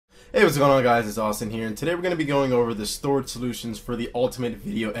Hey, what's going on, guys? It's Austin here, and today we're going to be going over the storage solutions for the ultimate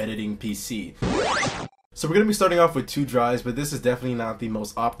video editing PC. So we're going to be starting off with 2 drives, but this is definitely not the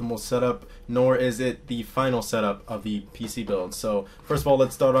most optimal setup, nor is it the final setup of the PC build. So first of all,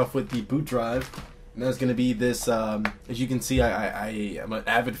 let's start off with the boot drive. And that's going to be this, as you can see, I am an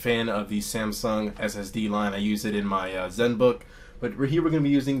avid fan of the Samsung SSD line. I use it in my ZenBook, but here we're going to be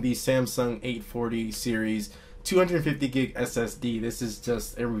using the Samsung 840 series 250 gig SSD. This is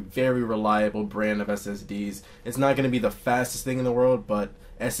just a very reliable brand of SSDs. It's not going to be the fastest thing in the world, but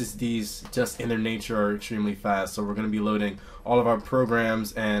SSDs just in their nature are extremely fast. So we're going to be loading all of our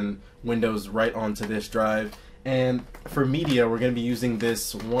programs and Windows right onto this drive. And for media, we're going to be using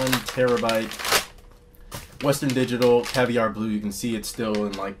this 1 terabyte Western Digital Caviar Blue. You can see it's still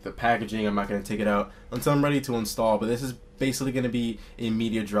in like the packaging. I'm not going to take it out until I'm ready to install, but this is basically going to be a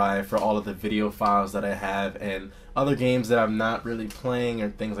media drive for all of the video files that I have and other games that I'm not really playing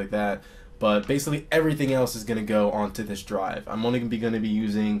or things like that. But basically everything else is going to go onto this drive. I'm only going to be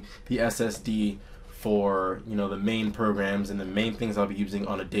using the SSD for, you know, the main programs and the main things I'll be using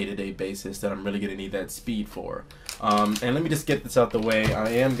on a day-to-day basis that I'm really going to need that speed for. And let me just get this out the way. I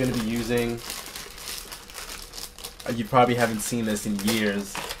am going to be using, you probably haven't seen this in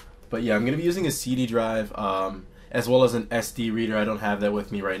years, but yeah, I'm going to be using a CD drive as well as an SD reader. I don't have that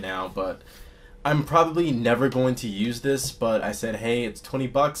with me right now, but I'm probably never going to use this, but I said, hey, it's 20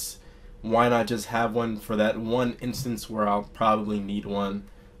 bucks. Why not just have one for that one instance where I'll probably need one.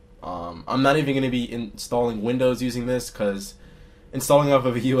 I'm not even going to be installing Windows using this, because installing off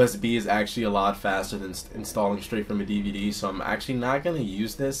of a USB is actually a lot faster than installing straight from a DVD, so I'm actually not going to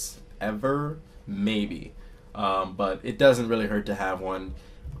use this ever, maybe. But it doesn't really hurt to have one.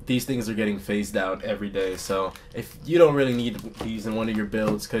 These things are getting phased out every day, so if you don't really need these in one of your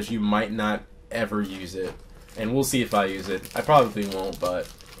builds, because you might not ever use it, and we'll see if I use it. I probably won't,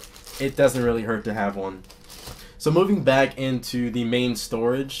 but it doesn't really hurt to have one. So moving back into the main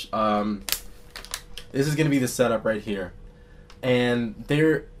storage, this is going to be the setup right here, and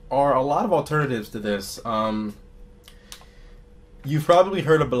there are a lot of alternatives to this. You've probably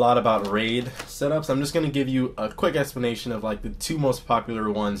heard a lot about RAID setups. I'm just going to give you a quick explanation of like the 2 most popular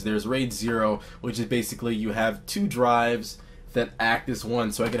ones. There's RAID 0, which is basically you have 2 drives that act as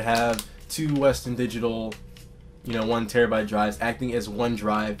one. So I could have 2 Western Digital, 1 terabyte drives acting as one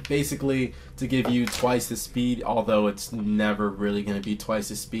drive, basically to give you twice the speed, although it's never really going to be twice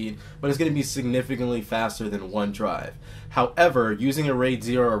the speed, but it's going to be significantly faster than 1 drive. However, using a RAID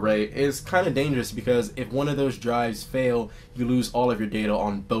 0 array is kind of dangerous, because if one of those drives fail, you lose all of your data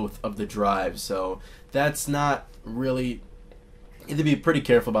on both of the drives. So that's not really, you have to be pretty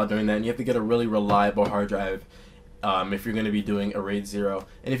careful about doing that, and you have to get a really reliable hard drive if you're going to be doing a RAID 0.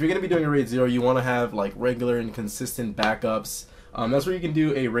 And if you're going to be doing a RAID 0, you want to have like regular and consistent backups. That's where you can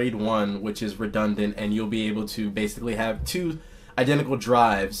do a RAID 1, which is redundant, and you'll be able to basically have 2 identical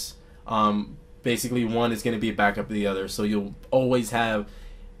drives. Basically one is going to be a backup of the other, so you'll always have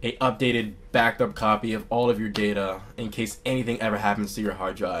a updated backed up copy of all of your data in case anything ever happens to your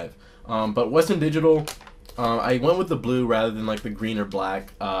hard drive. But Western Digital, I went with the blue rather than like the green or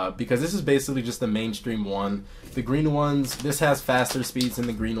black, because this is basically just the mainstream one. The green ones, this has faster speeds than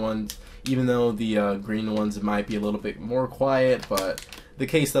the green ones, even though the green ones might be a little bit more quiet, but the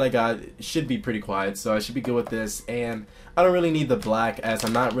case that I got should be pretty quiet, so I should be good with this. And I don't really need the black, as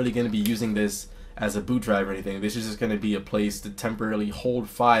I'm not really going to be using this as a boot drive or anything. This is just going to be a place to temporarily hold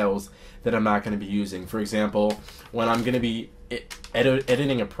files that I'm not going to be using. For example, when I'm going to be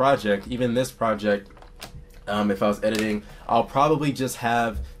editing a project, even this project, if I was editing, I'll probably just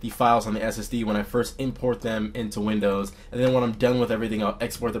have the files on the SSD when I first import them into Windows, and then when I'm done with everything, I'll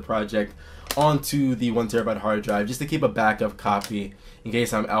export the project onto the 1 terabyte hard drive just to keep a backup copy in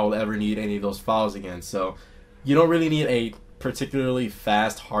case I'll ever need any of those files again. So you don't really need a particularly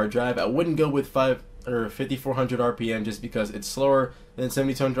fast hard drive. I wouldn't go with 5400 RPM just because it's slower than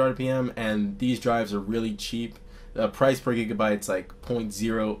 7200 RPM, and these drives are really cheap. The price per gigabyte is like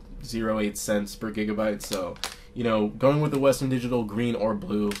 0.008 cents per gigabyte, so going with the Western Digital green or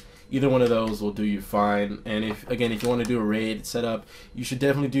blue, either one of those will do you fine. And if you want to do a RAID setup, you should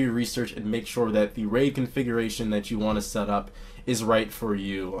definitely do your research and make sure that the RAID configuration that you want to set up is right for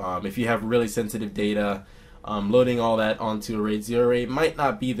you. If you have really sensitive data, loading all that onto a RAID 0 array might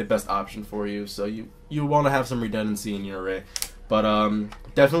not be the best option for you, so you want to have some redundancy in your array. But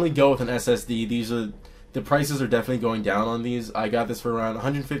definitely go with an SSD. The prices are definitely going down on these. I got this for around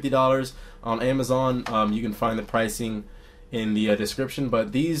 $150 on Amazon. You can find the pricing in the description,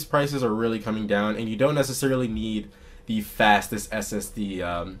 but these prices are really coming down, and you don't necessarily need the fastest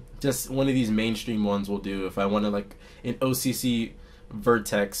SSD. Just one of these mainstream ones will do. If I wanted like an OCC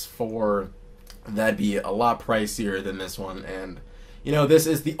Vertex 4, that'd be a lot pricier than this one. And you know, this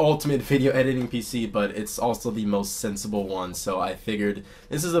is the ultimate video editing PC, but it's also the most sensible one, so I figured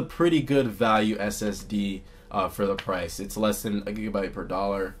this is a pretty good value SSD for the price. It's less than a gigabyte per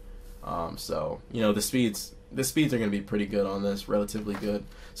dollar, so you know, the speeds are going to be pretty good on this, relatively good.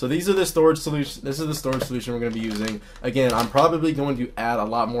 So these are the storage solution. This is the storage solution we're going to be using. Again, I'm probably going to add a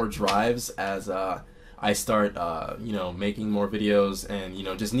lot more drives as I start you know, making more videos and, you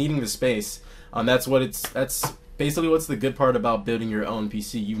know, just needing the space. That's basically what's the good part about building your own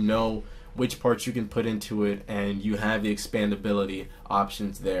PC. You know which parts you can put into it, and you have the expandability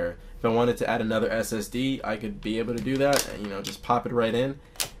options there. If I wanted to add another SSD, I could be able to do that, and, you know, just pop it right in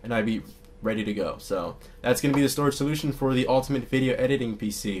and I'd be ready to go. So that's going to be the storage solution for the ultimate video editing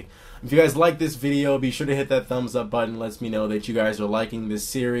PC. If you guys like this video, be sure to hit that thumbs up button. Lets me know that you guys are liking this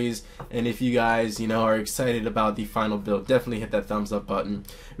series, and if you guys, you know, are excited about the final build, definitely hit that thumbs up button.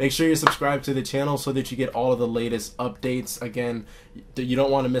 Make sure you subscribe to the channel so that you get all of the latest updates. Again, you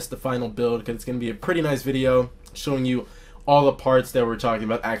don't want to miss the final build, because it's going to be a pretty nice video showing you all the parts that we're talking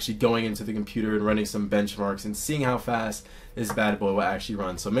about, actually going into the computer and running some benchmarks and seeing how fast this bad boy will actually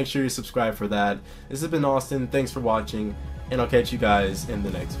run. So make sure you subscribe for that. This has been Austin. Thanks for watching, and I'll catch you guys in the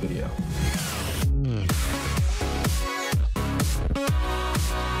next video.